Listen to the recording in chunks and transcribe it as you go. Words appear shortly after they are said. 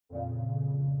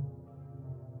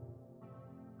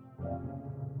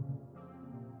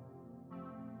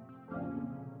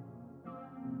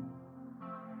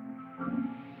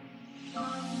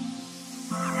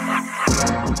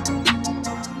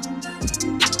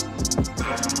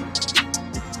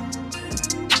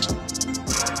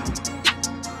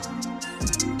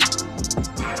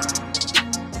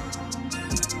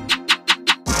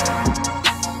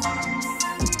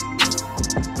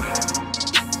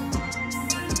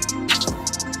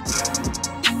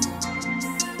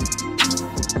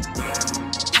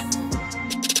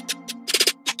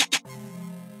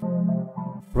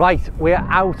Right, we're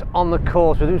out on the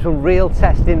course. We're doing some real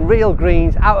testing, real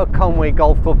greens out at Conway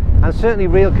Golf Club, and certainly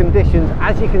real conditions.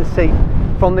 As you can see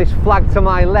from this flag to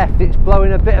my left, it's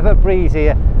blowing a bit of a breeze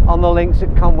here on the links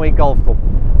at Conway Golf Club.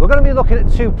 We're going to be looking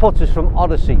at two putters from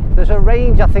Odyssey. There's a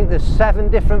range, I think there's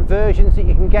 7 different versions that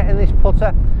you can get in this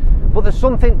putter, but there's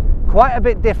something quite a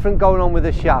bit different going on with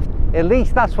the shaft. At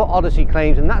least that's what Odyssey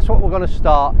claims, and that's what we're going to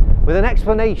start with, an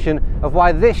explanation of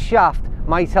why this shaft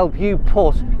might help you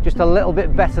putt just a little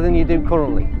bit better than you do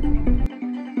currently.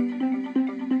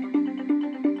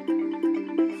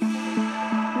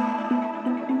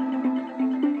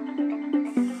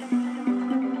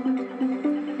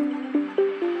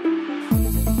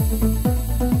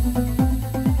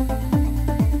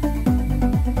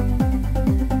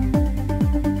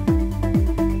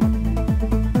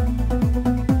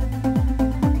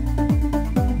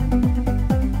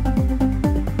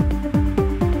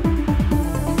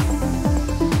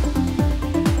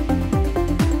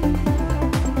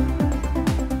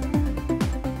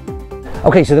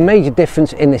 Okay, so the major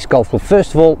difference in this golf club,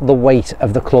 first of all, the weight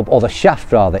of the club, or the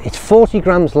shaft rather. It's 40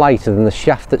 grams lighter than the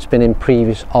shaft that's been in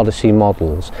previous Odyssey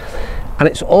models. And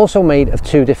it's also made of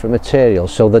 2 different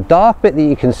materials. So the dark bit that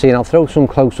you can see, and I'll throw some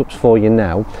close-ups for you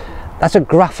now, that's a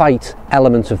graphite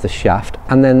element of the shaft,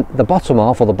 and then the bottom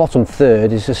half, or the bottom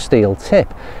third, is a steel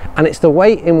tip. And it's the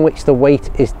way in which the weight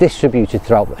is distributed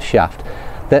throughout the shaft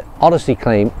that Odyssey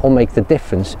claim will make the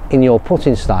difference in your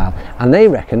putting style. And they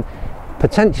reckon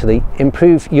potentially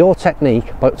improve your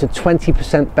technique by up to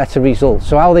 20% better results.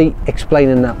 So how are they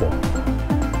explaining that one?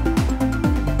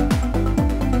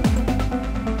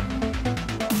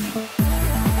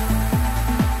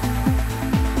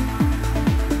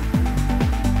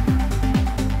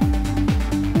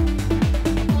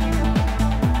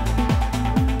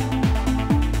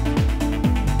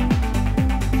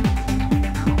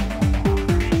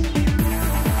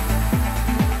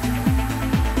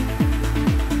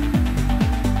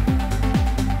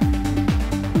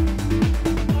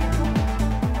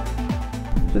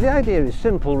 So the idea is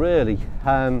simple really.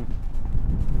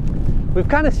 We've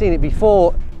kind of seen it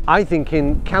before, I think,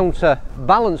 in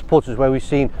counterbalance putters where we've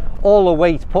seen all the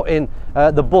weight put in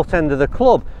the butt end of the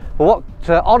club. But what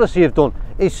Odyssey have done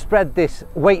is spread this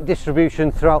weight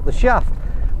distribution throughout the shaft.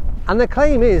 And the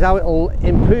claim is how it'll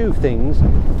improve things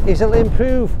is it'll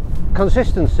improve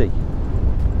consistency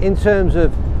in terms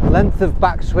of length of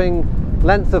backswing,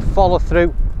 length of follow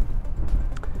through,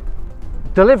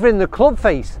 delivering the club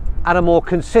face at a more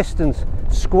consistent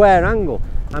square angle.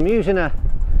 I'm using a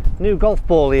new golf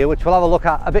ball here, which we'll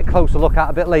have a bit closer look at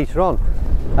a bit later on.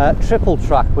 Triple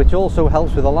track, which also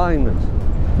helps with alignment.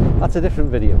 That's a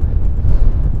different video.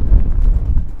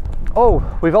 Oh,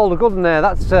 we've all the good in there.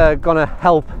 That's gonna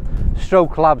help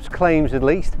Stroke Labs claims at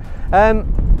least.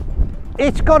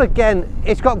 It's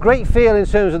got great feel in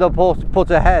terms of the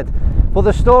putter head, but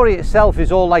the story itself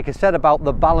is all, like I said, about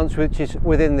the balance which is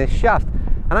within this shaft.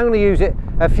 And I'm going to use it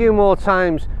a few more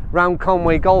times round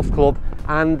Conway Golf Club,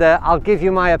 and I'll give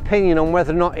you my opinion on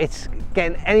whether or not it's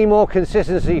getting any more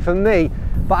consistency for me.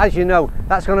 But as you know,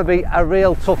 that's going to be a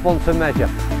real tough one to measure.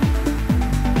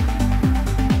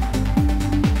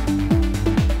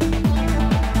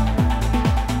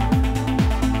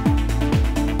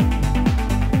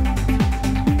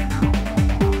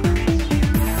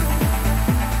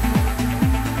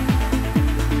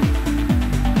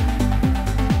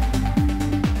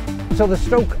 So the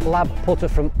Stroke Lab putter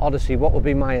from Odyssey, what would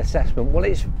be my assessment? Well,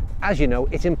 it's, as you know,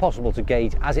 it's impossible to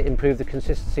gauge. Has it improved the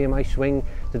consistency of my swing,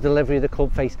 the delivery of the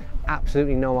club face?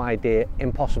 Absolutely no idea,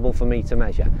 impossible for me to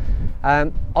measure.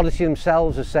 Odyssey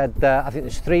themselves have said, I think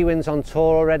there's 3 wins on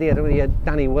tour already. I don't know,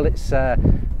 Danny Willett's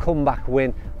comeback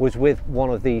win was with one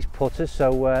of these putters,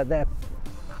 so they're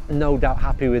no doubt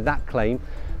happy with that claim.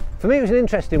 For me, it was an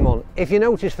interesting one. If you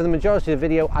notice, for the majority of the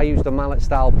video, I used the mallet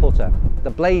style putter. The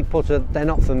blade putter, they're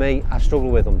not for me. I struggle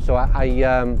with them. So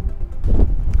I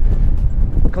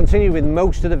continue with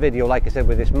most of the video, like I said,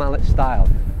 with this mallet style.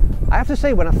 I have to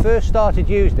say, when I first started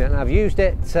using it, and I've used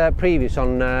it previous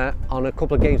on a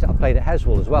couple of games that I've played at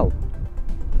Heswell as well,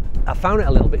 found it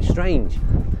a little bit strange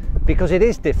because it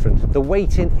is different. The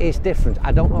weighting is different.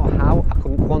 I don't know how, I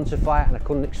couldn't quantify it and I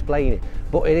couldn't explain it,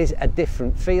 but it is a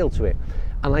different feel to it.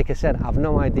 And like I said, I've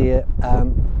no idea.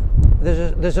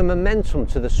 There's a momentum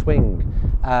to the swing,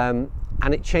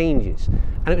 and it changes.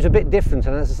 And it was a bit different,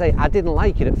 and as I say, I didn't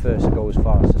like it at first, to go as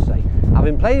far as to say. I've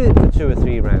been playing it for 2 or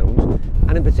 3 rounds,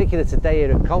 and in particular today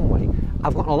here at Conway,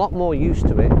 I've gotten a lot more used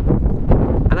to it,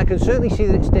 and I can certainly see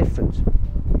that it's different.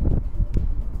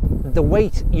 The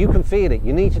weight, you can feel it.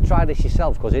 You need to try this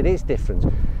yourself because it is different.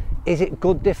 Is it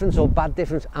good difference or bad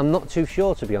difference? I'm not too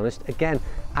sure, to be honest. Again,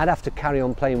 I'd have to carry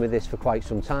on playing with this for quite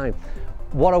some time.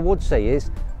 What I would say is,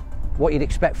 what you'd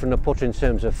expect from the putter in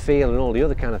terms of feel and all the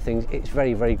other kind of things, it's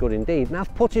very, very good indeed. And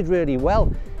I've putted really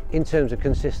well in terms of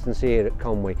consistency here at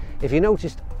Conway. If you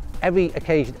noticed, every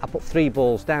occasion I put 3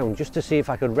 balls down just to see if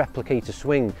I could replicate a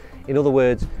swing. In other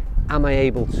words, am I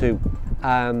able to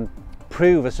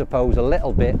prove, I suppose, a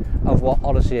little bit of what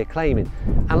Odyssey are claiming?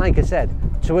 And like I said,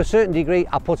 to a certain degree,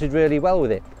 I putted really well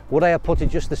with it. Would I have putted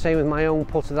just the same with my own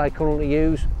putter that I currently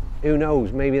use? Who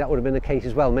knows, maybe that would have been the case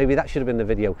as well. Maybe that should have been the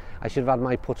video. I should have had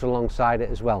my putter alongside it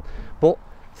as well. But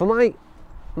for my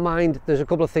mind, there's a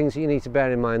couple of things that you need to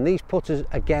bear in mind. These putters,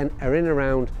 again, are in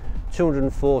around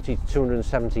 240 to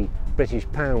 270 British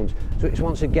pounds. So it's,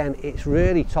 once again, it's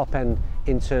really top end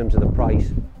in terms of the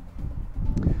price.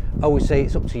 I always say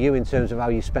it's up to you in terms of how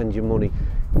you spend your money.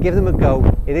 Give them a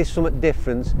go. It is something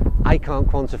different. I can't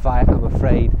quantify it, I'm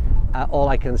afraid. All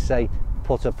I can say,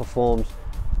 putter performs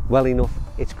well enough,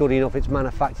 it's good enough, it's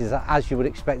manufactured as you would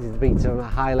expect it to be, to a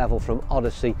high level from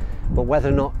Odyssey. But whether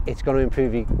or not it's going to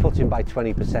improve your putting by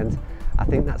 20%, I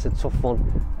think that's a tough one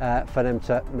for them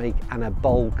to make, and a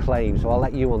bold claim. So I'll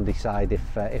let you on decide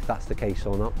if that's the case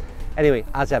or not. Anyway,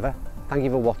 as ever, thank you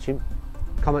for watching.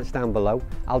 Comments down below,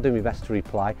 I'll do my best to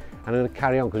reply, and I'm going to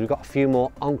carry on because we've got a few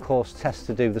more on-course tests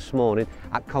to do this morning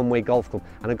at Conway Golf Club.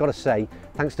 And I've got to say,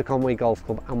 thanks to Conway Golf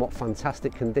Club and what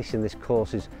fantastic condition this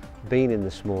course has been in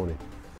this morning.